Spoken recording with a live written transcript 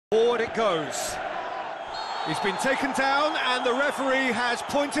Forward it goes. He's been taken down and the referee has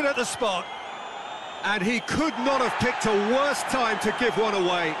pointed at the spot. And he could not have picked a worse time to give one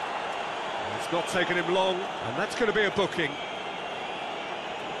away. It's not taken him long, and that's going to be a booking.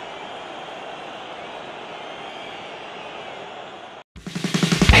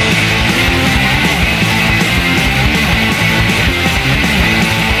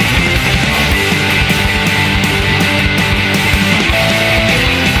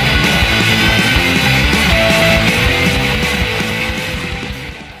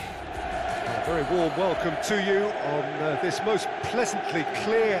 Warm welcome to you on this most pleasantly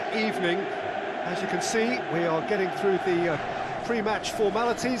clear evening. As you can see, we are getting through the pre-match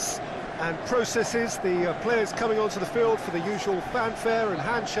formalities and processes, the players coming onto the field for the usual fanfare and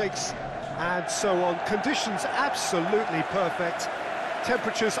handshakes and so on. Conditions absolutely perfect,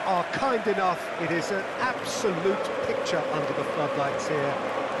 temperatures are kind enough. It is an absolute picture under the floodlights here,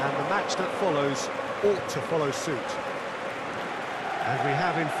 and the match that follows ought to follow suit. And we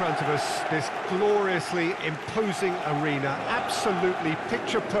have in front of us this gloriously imposing arena, absolutely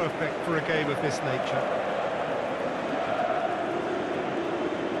picture perfect for a game of this nature.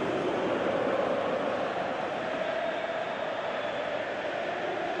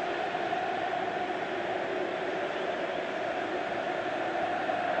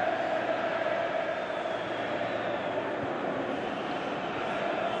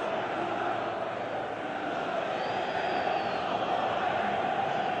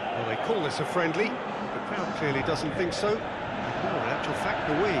 They call this a friendly. The crowd clearly doesn't think so. No, in actual fact,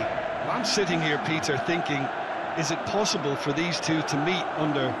 the we. I'm sitting here, Peter, thinking, is it possible for these two to meet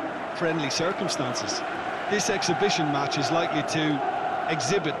under friendly circumstances? This exhibition match is likely to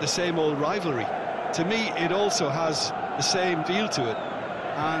exhibit the same old rivalry. To me, it also has the same feel to it.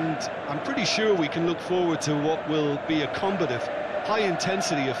 And I'm pretty sure we can look forward to what will be a combative,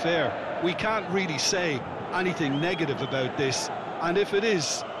 high-intensity affair. We can't really say anything negative about this. And if it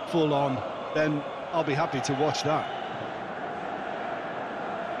is full on, then I'll be happy to watch that.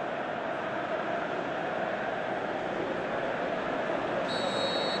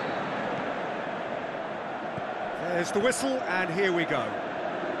 There's the whistle, and here we go.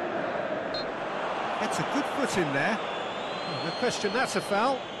 That's a good foot in there. Oh, no question, that's a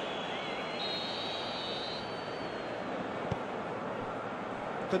foul.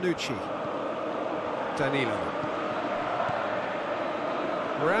 Bonucci. Danilo.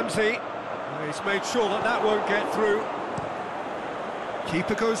 Ramsey, he's made sure that that won't get through.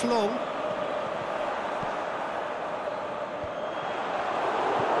 Keeper goes long.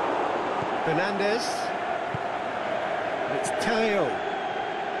 Fernandez. It's Teo.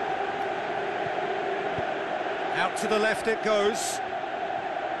 Out to the left it goes.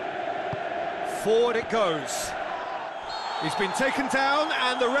 Forward it goes. He's been taken down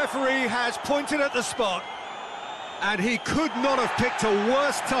and the referee has pointed at the spot. And he could not have picked a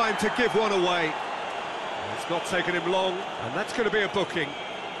worse time to give one away. It's not taken him long, and that's going to be a booking.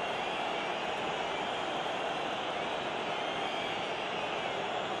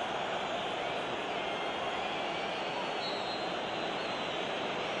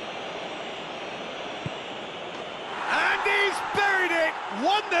 And he's buried it!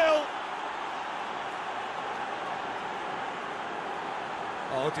 1-0!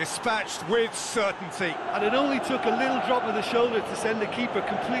 Oh, dispatched with certainty. And it only took a little drop of the shoulder to send the keeper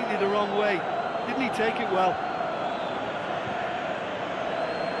completely the wrong way. Didn't he take it well?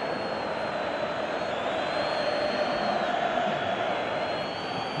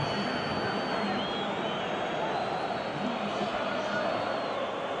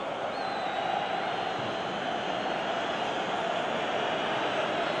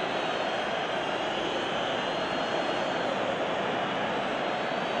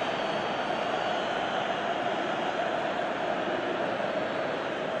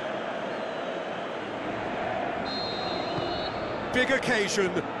 Big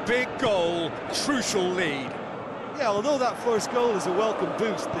occasion, big goal, crucial lead. Yeah, although that first goal is a welcome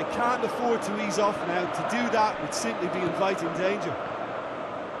boost, they can't afford to ease off now. To do that would simply be inviting danger.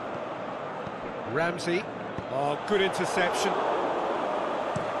 Ramsey, oh, good interception.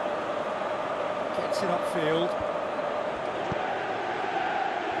 Gets it upfield.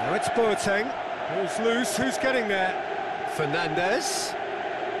 Now it's Boateng. Ball's loose, who's getting there? Fernandez.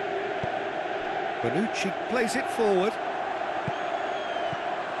 Bonucci plays it forward.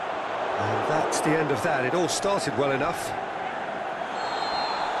 And that's the end of that. It all started well enough.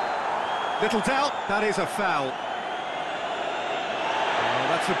 Little doubt, that is a foul. Oh,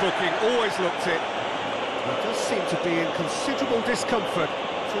 that's a booking, always looked it. He does seem to be in considerable discomfort,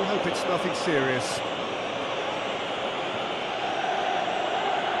 so I hope it's nothing serious.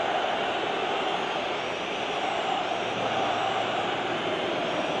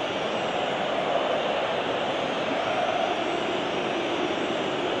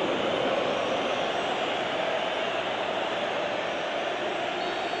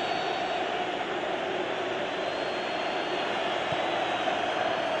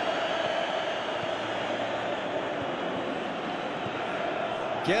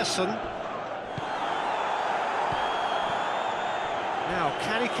 Gerson. Now,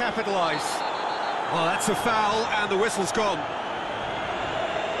 can he capitalise? Well, that's a foul, and the whistle's gone.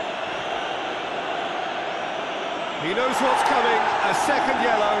 He knows what's coming, a second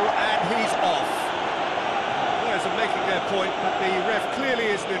yellow, and he's off. Players are making their point, but the ref clearly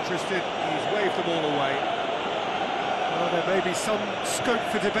isn't interested. He's waved them all away. Well, there may be some scope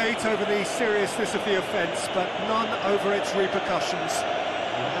for debate over the seriousness of the offence, but none over its repercussions.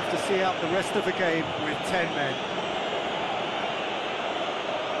 You'll have to see out the rest of the game with 10 men.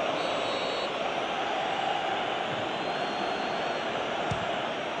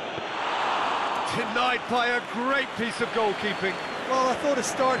 Denied by a great piece of goalkeeping. Well, I thought his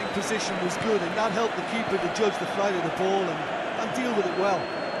starting position was good, and that helped the keeper to judge the flight of the ball and deal with it well.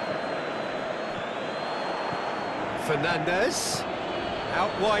 Fernandez,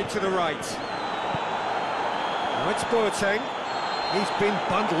 out wide to the right. Now it's Boateng. He's been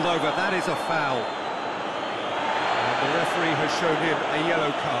bundled over, that is a foul. And the referee has shown him a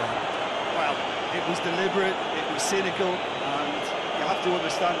yellow card. Well, it was deliberate, it was cynical, and you have to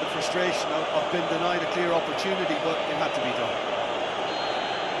understand the frustration of being denied a clear opportunity, but it had to be done.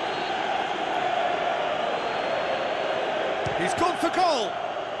 He's gone for goal!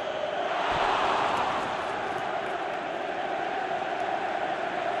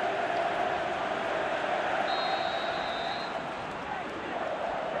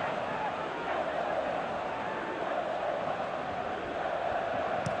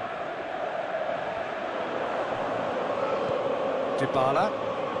 Dybala.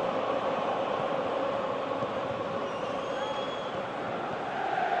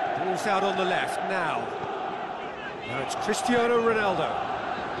 Ball's out on the left now. Now it's Cristiano Ronaldo.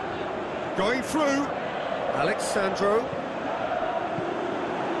 Going through. Alexandro.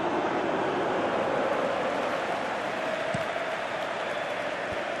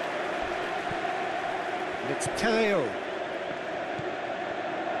 It's Teo.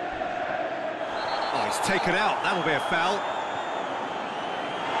 Oh, he's taken out. That'll be a foul.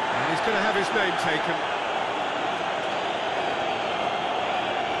 And he's going to have his name taken.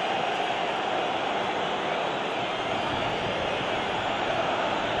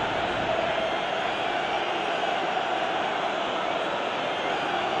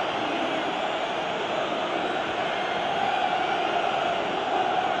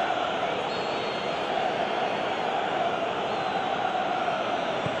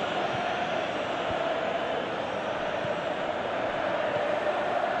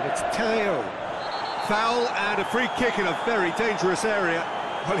 It's Teo. Foul and a free kick in a very dangerous area.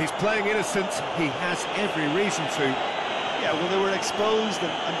 Well, he's playing innocent. He has every reason to. Yeah, well, they were exposed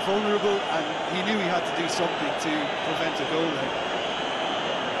and vulnerable, and he knew he had to do something to prevent a goal there.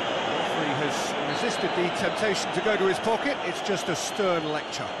 The referee has resisted the temptation to go to his pocket. It's just a stern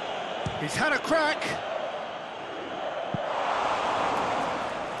lecture. He's had a crack.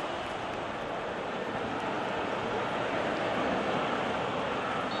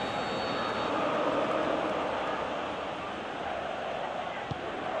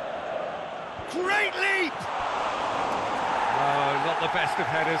 Great leap! Oh, not the best of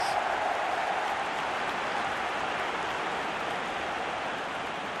headers.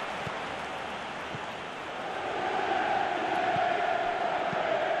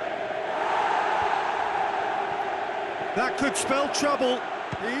 That could spell trouble.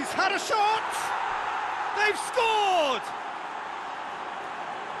 He's had a shot! They've scored!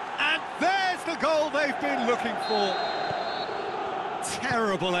 And there's the goal they've been looking for.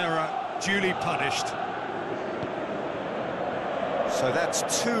 Terrible error. Duly punished. So that's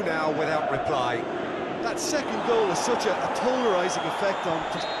 2 now without reply. That second goal has such a polarising effect on...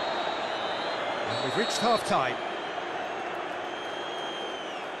 And we've reached half-time.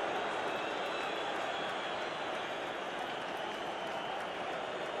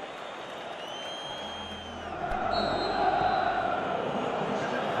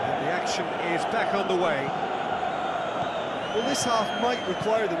 And the action is back on the way. Well, this half might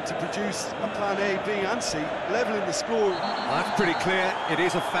require them to produce a plan A, B and C, levelling the score. That's pretty clear, it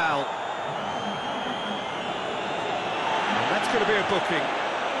is a foul. And that's going to be a booking.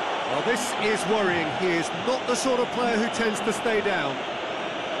 Well, this is worrying. He is not the sort of player who tends to stay down.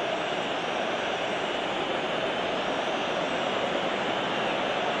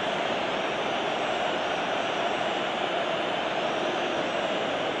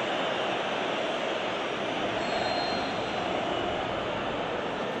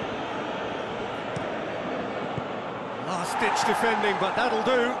 Last-ditch defending, but that'll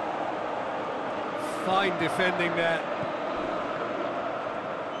do. Fine defending there.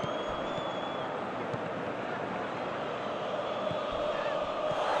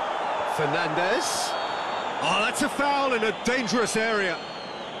 Fernandez. Oh, that's a foul in a dangerous area.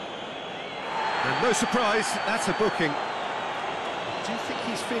 And no surprise, that's a booking. Do you think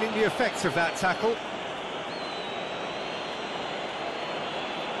he's feeling the effects of that tackle?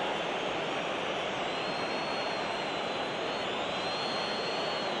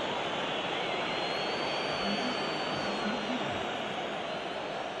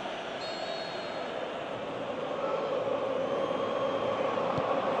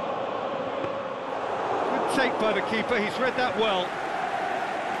 Good take by the keeper, he's read that well.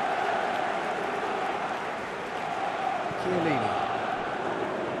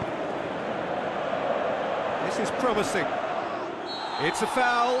 This is promising. It's a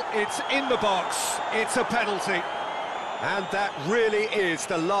foul, it's in the box, it's a penalty. And that really is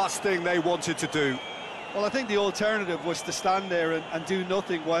the last thing they wanted to do. Well, I think the alternative was to stand there and do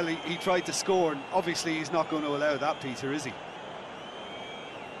nothing while he tried to score, and obviously he's not going to allow that, Peter, is he?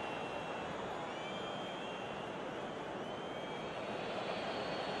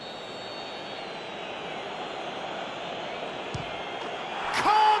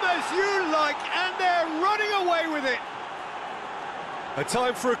 You like, and they're running away with it. A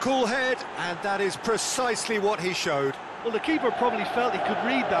time for a cool head, and that is precisely what he showed. Well, the keeper probably felt he could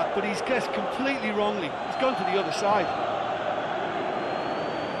read that, but he's guessed completely wrongly. He's gone to the other side.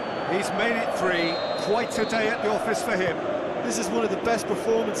 He's made it 3. Quite a day at the office for him. This is one of the best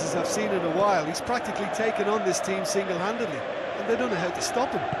performances I've seen in a while. He's practically taken on this team single-handedly, and they don't know how to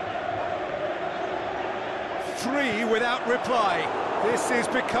stop him. 3 without reply. This is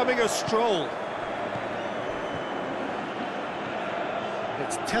becoming a stroll.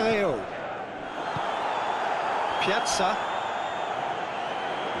 It's Teleo. Piazza.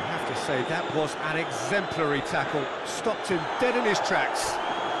 You have to say that was an exemplary tackle. Stopped him dead in his tracks.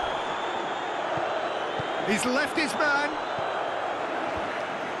 He's left his man.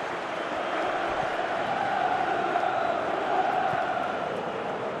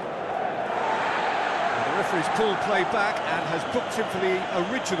 He's pulled play back and has booked him for the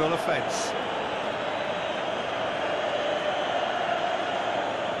original offence.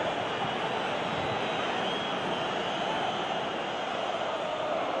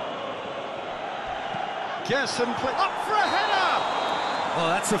 Gerson play up for a header! Oh,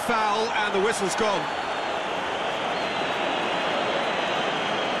 that's a foul and the whistle's gone.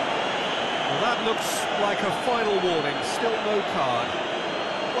 Well, that looks like a final warning, still no card.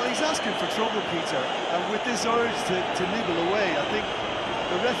 Well, he's asking for trouble, Peter, and with this urge to nibble away, I think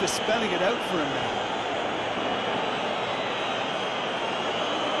the ref is spelling it out for him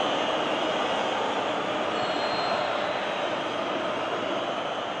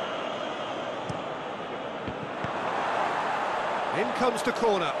now. In comes the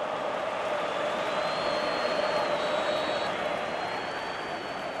corner.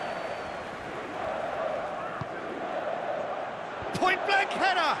 Point-blank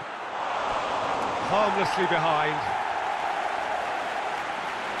header! Harmlessly behind.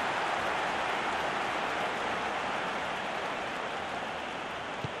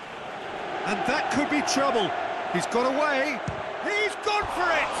 And that could be trouble. He's got away. He's gone for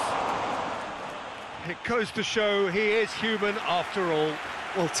it! It goes to show he is human after all.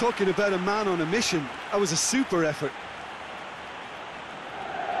 Well, talking about a man on a mission, that was a super effort.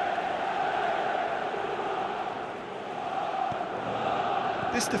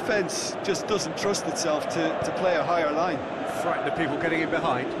 This defence just doesn't trust itself to play a higher line. Frightened of people getting in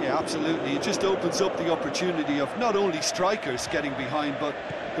behind. Yeah, absolutely. It just opens up the opportunity of not only strikers getting behind, but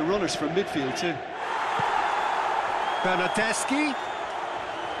the runners from midfield too. Bernardeschi.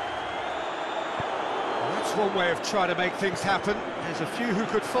 That's one way of trying to make things happen. There's a few who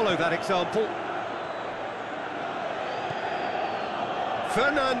could follow that example.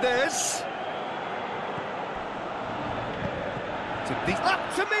 Fernandez. Up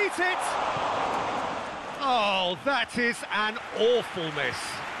to meet it! Oh, that is an awful miss.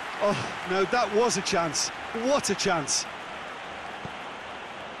 Oh, no, that was a chance. What a chance.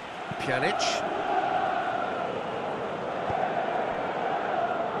 Pjanic.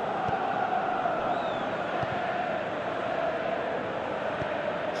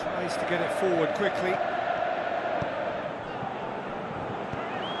 Tries to get it forward quickly.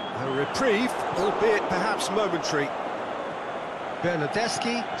 A reprieve, albeit perhaps momentary.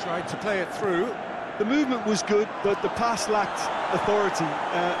 Bernardeschi tried to play it through. The movement was good, but the pass lacked authority,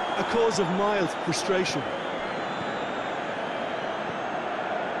 a cause of mild frustration.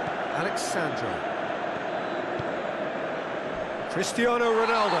 Alexandro. Cristiano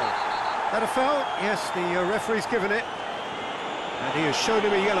Ronaldo. That a foul? Yes, the referee's given it. And he has shown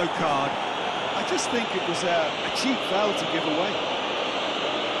him a yellow card. I just think it was a cheap foul to give away.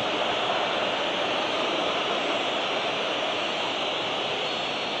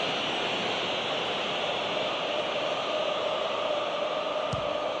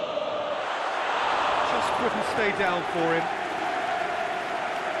 wouldn't stay down for him.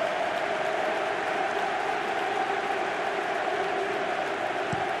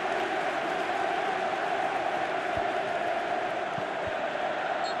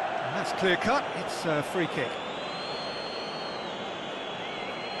 That's clear cut, it's a free kick.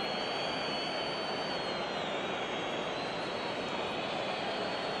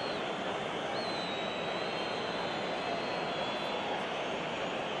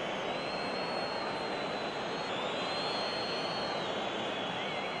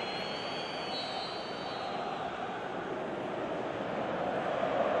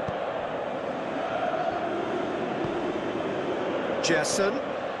 Jason.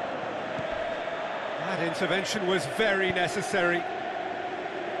 That intervention was very necessary.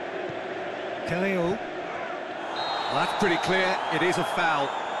 Kaleo. Well, that's pretty clear, it is a foul.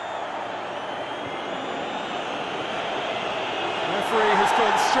 The referee has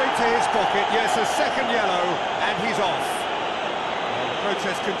gone straight to his pocket, yes, a second yellow, and he's off. Well, the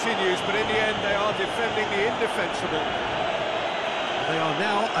protest continues, but in the end they are defending the indefensible. They are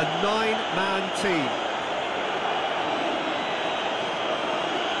now a 9-man team.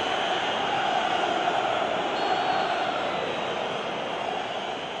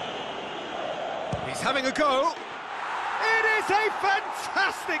 He's having a go. It is a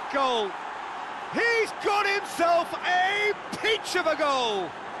fantastic goal. He's got himself a peach of a goal.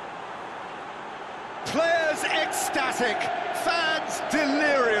 Players ecstatic, fans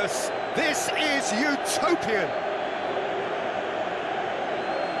delirious. This is utopian.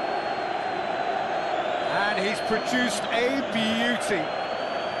 And he's produced a beauty.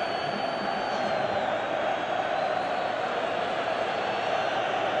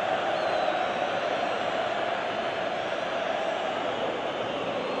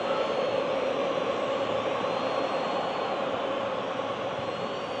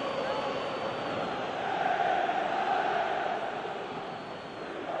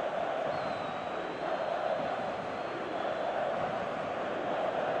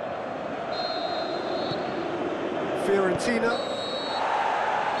 Fiorentina,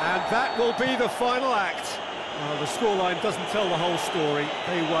 and that will be the final act. Well, the scoreline doesn't tell the whole story.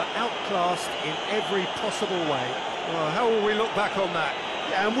 They were outclassed in every possible way. Well, how will we look back on that?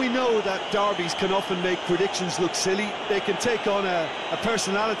 Yeah, and we know that derbies can often make predictions look silly. They can take on a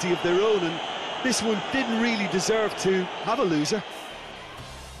personality of their own, and this one didn't really deserve to have a loser.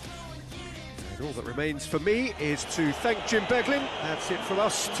 And all that remains for me is to thank Jim Beglin. That's it from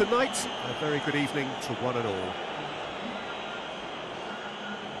us tonight. A very good evening to one and all.